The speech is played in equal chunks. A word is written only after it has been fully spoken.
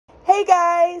Hey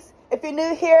guys, if you're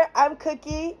new here, I'm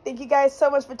Cookie. Thank you guys so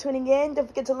much for tuning in. Don't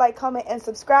forget to like, comment, and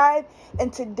subscribe.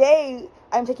 And today,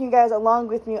 I'm taking you guys along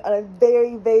with me on a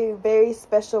very, very, very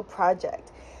special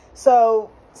project.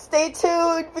 So stay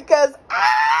tuned because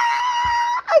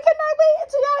I cannot wait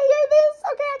until y'all hear this.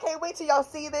 Okay, I can't wait till y'all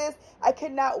see this. I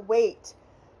cannot wait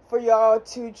for y'all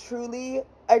to truly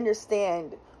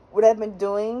understand what I've been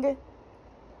doing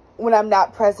when I'm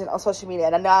not present on social media.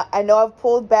 And I know I've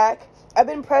pulled back. I've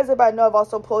been present, but I know I've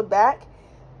also pulled back.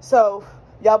 So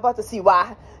y'all about to see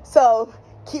why. So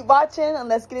keep watching and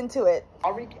let's get into it.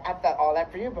 I'll recap all that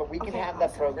for you, but we can have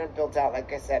that program built out,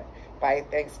 like I said, by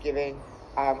Thanksgiving.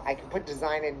 I can put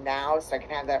design in now, so I can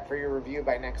have that for your review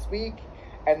by next week.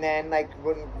 And then, like,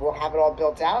 when we'll have it all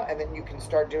built out, and then you can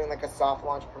start doing, like, a soft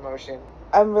launch promotion.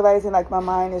 I'm realizing, like, my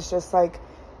mind is just, like,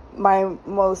 my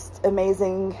most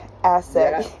amazing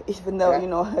asset, even though, you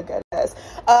know, I got ass.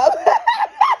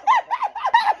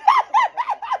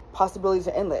 Possibilities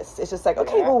are endless. It's just like,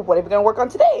 okay, well, what are we going to work on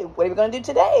today? What are we going to do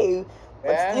today?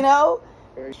 You know?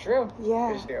 It's true.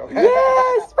 Yeah. It's true.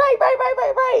 Yes.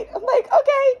 Right. I'm like,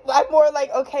 okay. I'm more like,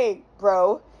 okay,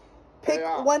 bro. Pick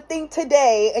one thing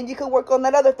today, and you can work on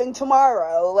that other thing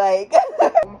tomorrow. Like,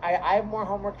 I have more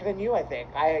homework than you. I think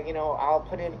I'll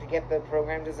put in to get the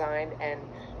program designed and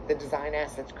the design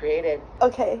assets created.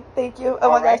 Okay, thank you. Oh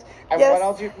my gosh. And what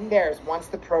I'll do from there is once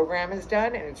the program is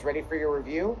done and it's ready for your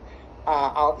review,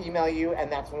 I'll email you,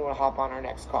 and that's when we'll hop on our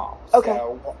next call. Okay.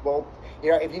 So we'll,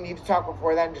 if you need to talk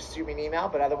before then, just shoot me an email.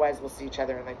 But otherwise, we'll see each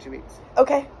other in like 2 weeks.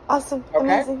 Okay. Awesome. Okay.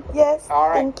 Amazing. Yes. All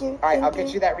right. Thank you. All right. I'll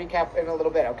get you that recap in a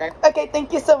little bit. Okay. Okay.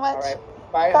 Thank you so much. All right.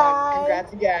 Bye. Bye.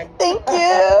 Congrats again. Thank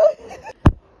you.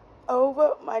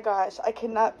 Oh my gosh. I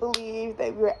cannot believe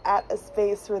that we're at a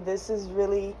space where this is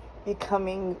really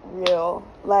becoming real.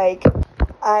 Like,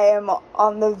 I am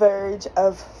on the verge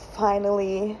of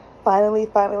finally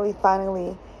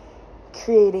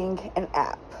creating an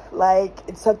app. Like,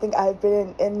 it's something I've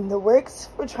been in the works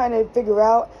for, trying to figure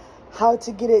out how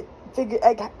to get it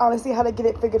how to get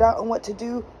it figured out and what to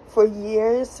do for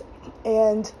years.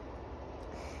 And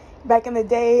back in the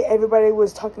day, everybody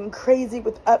was talking crazy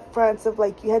with upfronts of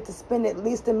like, you had to spend at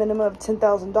least a minimum of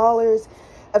 $10,000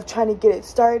 of trying to get it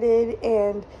started.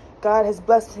 And God has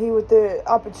blessed me with the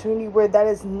opportunity where that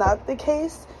is not the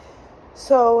case.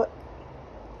 So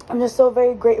I'm just so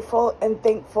very grateful and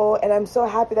thankful, and I'm so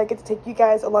happy that I get to take you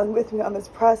guys along with me on this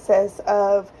process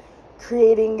of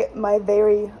creating my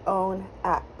very own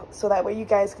app. So that way you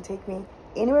guys can take me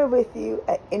anywhere with you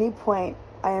at any point.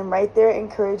 I am right there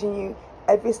encouraging you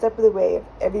every step of the way,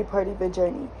 every part of your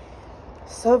journey.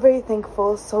 So very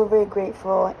thankful, so very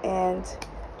grateful, and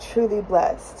truly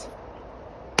blessed.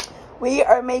 We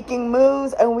are making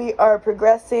moves and we are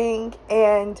progressing,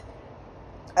 and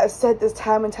I've said this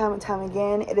time and time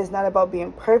again, it is not about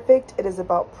being perfect, it is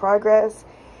about progress.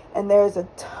 And there's a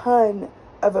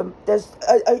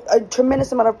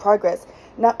tremendous amount of progress,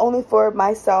 not only for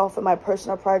myself and my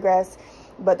personal progress,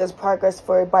 but there's progress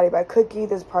for Body by Cookie,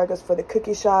 there's progress for the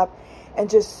cookie shop, and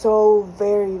just so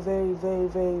very, very, very,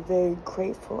 very, very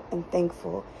grateful and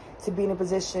thankful to be in a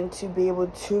position to be able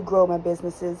to grow my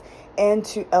businesses and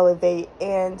to elevate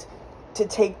and to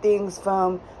take things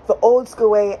from the old school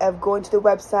way of going to the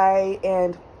website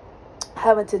and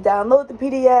having to download the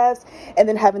PDFs and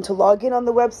then having to log in on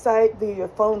the website via your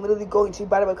phone, literally going to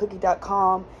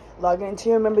BodyByCookie.com, logging into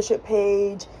your membership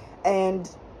page, and,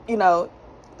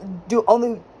 do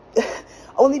only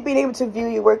being able to view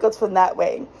your workouts from that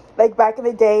way. Like back in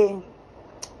the day,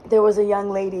 there was a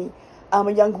young lady, there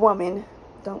was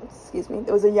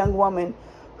a young woman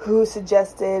who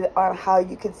suggested on how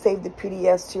you could save the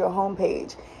PDFs to your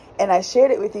homepage. And I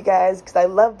shared it with you guys because I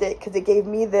loved it, because it gave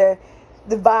me the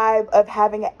vibe of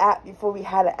having an app before we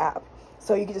had an app.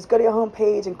 So you could just go to your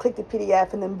homepage and click the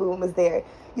PDF, and then boom, it's there.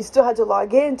 You still had to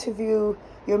log in to view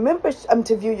your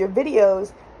to view your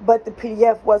videos, but the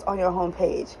PDF was on your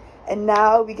homepage. And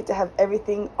now we get to have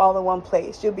everything all in one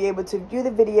place. You'll be able to view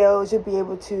the videos. You'll be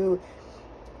able to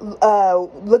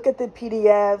look at the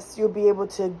PDFs. You'll be able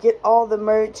to get all the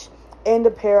merch and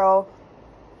apparel.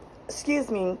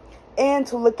 And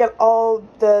to look at all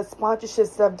the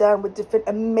sponsorships that I've done with different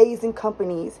amazing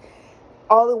companies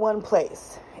all in one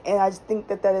place. And I just think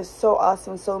that is so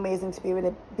awesome and so amazing to be able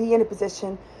to be in a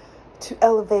position to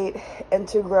elevate and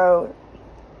to grow.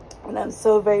 And I'm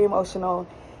so very emotional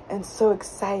and so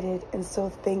excited and so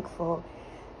thankful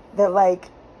that, like,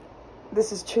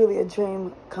 this is truly a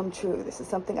dream come true. This is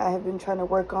something I have been trying to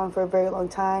work on for a very long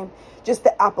time. Just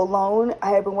the app alone,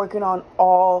 I have been working on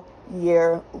all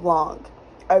year long.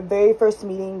 Our very first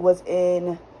meeting was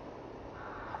in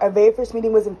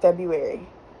February.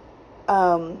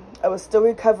 I was still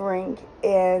recovering,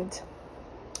 and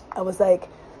I was like,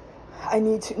 I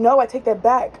take that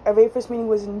back. Our very first meeting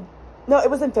was it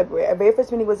was in February. Our very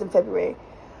first meeting was in February.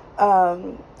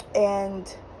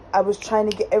 And I was trying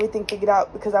to get everything figured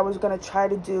out because I was going to try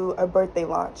to do a birthday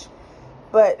launch.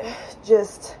 But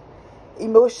just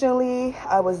emotionally,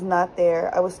 I was not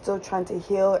there. I was still trying to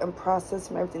heal and process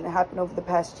from everything that happened over the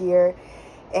past year.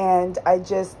 And I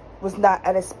just was not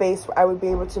at a space where I would be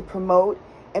able to promote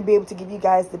and be able to give you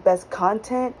guys the best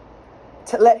content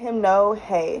to let him know,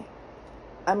 hey,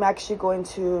 I'm actually going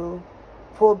to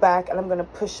pull back and I'm going to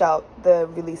push out the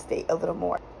release date a little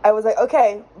more. I was like,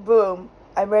 okay, boom,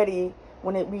 I'm ready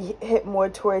when we hit more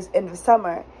towards end of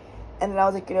summer. And then I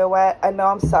was like, you know what? I know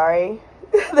I'm sorry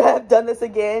that I've done this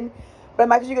again, but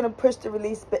I'm actually going to push the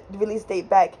release date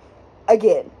back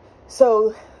again.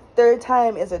 So third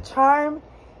time is a charm.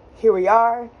 Here we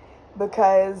are,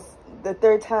 because the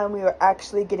third time we were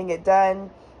actually getting it done.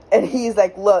 And he's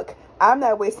like, look, I'm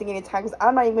not wasting any time because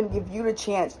I'm not even going to give you the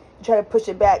chance to try to push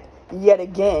it back yet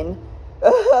again.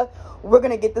 We're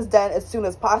going to get this done as soon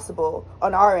as possible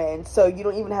on our end, so you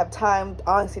don't even have time,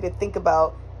 honestly, to think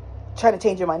about trying to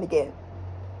change your mind again.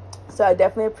 So I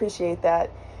definitely appreciate that.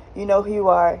 You know who you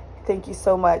are. Thank you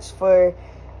so much for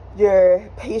your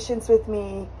patience with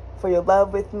me, for your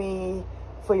love with me,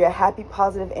 for your happy,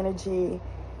 positive energy,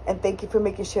 and thank you for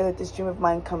making sure that this dream of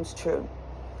mine comes true.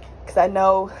 Because I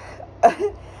know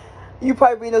you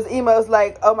probably read those emails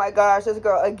like, oh my gosh, this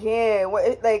girl again.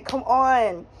 What, like, come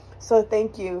on. So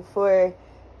thank you for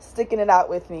sticking it out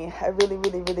with me. I really,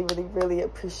 really, really, really, really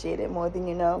appreciate it more than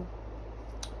you know.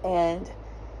 And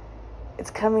it's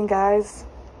coming, guys.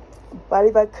 Body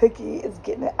by Cookie is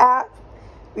getting an app.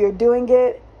 We are doing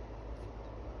it.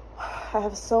 I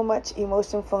have so much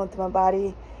emotion flowing through my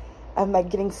body. I'm like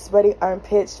getting sweaty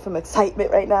armpits from excitement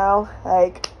right now.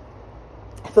 Like,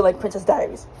 I feel like Princess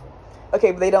Diaries.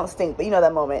 Okay, but they don't stink, but you know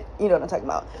that moment. You know what I'm talking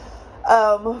about.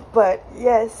 But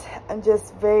yes, I'm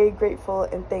just very grateful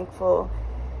and thankful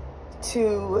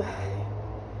to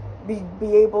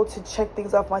be able to check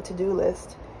things off my to-do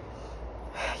list.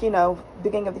 You know,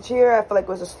 beginning of the year, I feel like it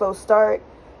was a slow start,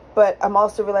 but I'm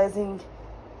also realizing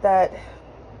that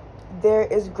there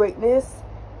is greatness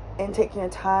in taking your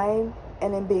time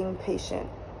and in being patient.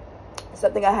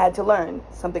 Something I had to learn,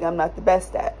 something I'm not the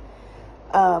best at.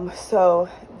 So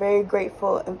very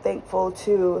grateful and thankful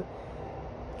to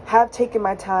have taken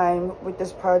my time with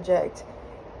this project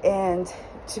and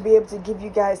to be able to give you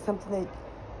guys something that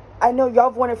I know y'all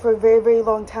have wanted for a very, very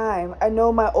long time. I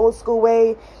know my old school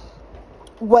way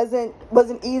wasn't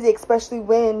easy, especially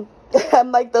when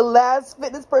I'm like the last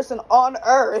fitness person on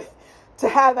earth to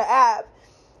have an app,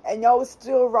 and y'all was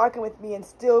still rocking with me and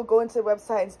still going to the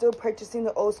website and still purchasing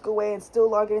the old school way and still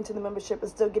logging into the membership and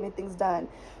still getting things done.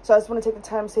 So I just want to take the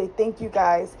time to say thank you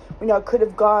guys. We know I could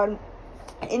have gone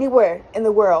anywhere in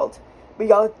the world, but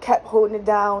y'all kept holding it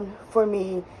down for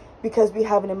me because we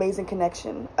have an amazing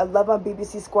connection. I love my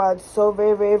BBC squad so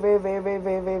very, very, very, very, very,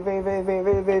 very, very, very, very,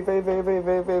 very, very, very, very, very, very,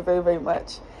 very, very, very, very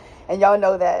much. And y'all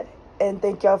know that. And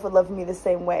thank y'all for loving me the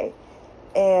same way.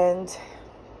 And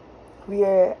we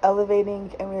are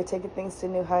elevating and we are taking things to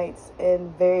new heights,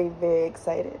 and very, very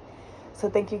excited. So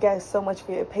thank you guys so much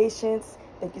for your patience.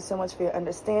 Thank you so much for your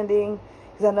understanding.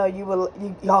 Because I know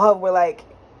y'all were like,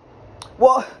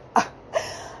 well,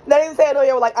 not even saying I know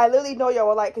y'all were like, I literally know y'all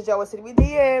were like, because y'all was sending me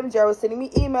DMs, y'all was sending me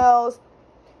emails.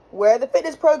 Where are the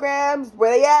fitness programs?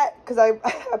 Where they at? Because I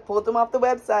pulled them off the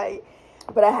website,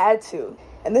 but I had to.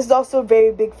 And this is also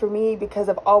very big for me because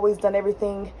I've always done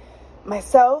everything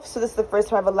myself. So this is the first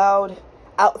time I've allowed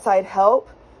outside help,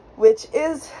 which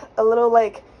is a little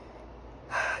like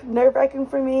nerve-wracking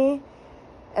for me.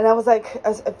 And I was like,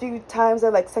 a few times I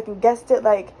like second guessed it,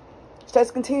 like, should I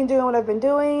just continue doing what I've been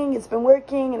doing? It's been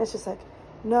working. And it's just like,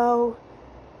 no,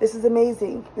 this is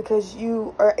amazing because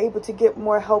you are able to get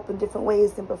more help in different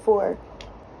ways than before.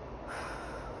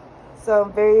 So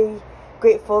I'm very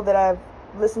grateful that I've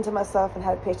listened to myself and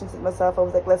had patience with myself. I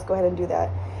was like, let's go ahead and do that.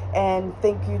 And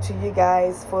thank you to you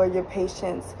guys for your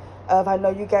patience. I know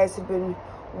you guys have been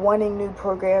wanting new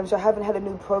programs. Y'all haven't had a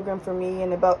new program for me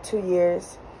in about 2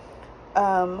 years.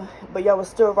 But y'all was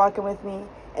still rocking with me.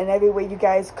 And every way you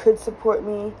guys could support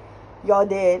me, y'all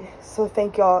did. So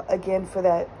thank y'all again for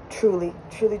that. Truly,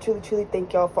 truly, truly, truly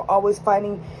thank y'all for always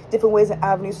finding different ways and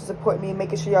avenues to support me and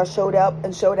making sure y'all showed up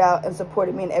and showed out and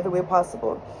supported me in every way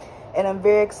possible. And I'm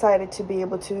very excited to be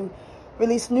able to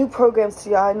release new programs to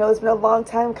y'all. I know it's been a long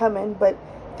time coming, but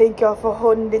thank y'all for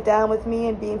holding it down with me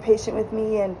and being patient with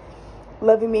me and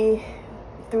loving me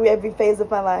through every phase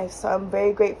of my life. So I'm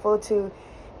very grateful to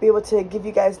be able to give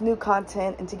you guys new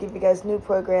content and to give you guys new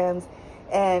programs.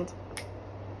 And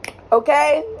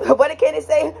Okay? What can it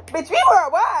say? Bitch, we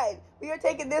worldwide. We are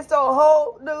taking this to a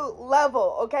whole new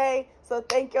level, okay? So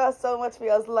thank y'all so much for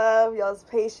y'all's love, y'all's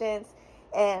patience,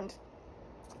 and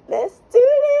let's do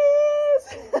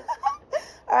this.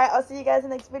 All right, I'll see you guys in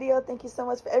the next video. Thank you so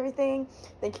much for everything.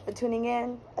 Thank you for tuning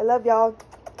in. I love y'all.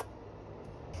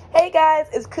 Hey guys,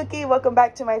 it's Cookie. Welcome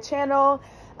back to my channel.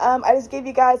 I just gave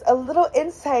you guys a little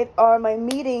insight on my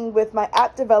meeting with my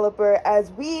app developer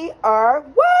as we are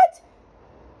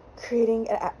creating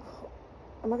an app.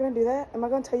 Am I gonna do that? Am I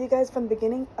gonna tell you guys from the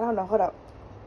beginning? I don't know. Hold up.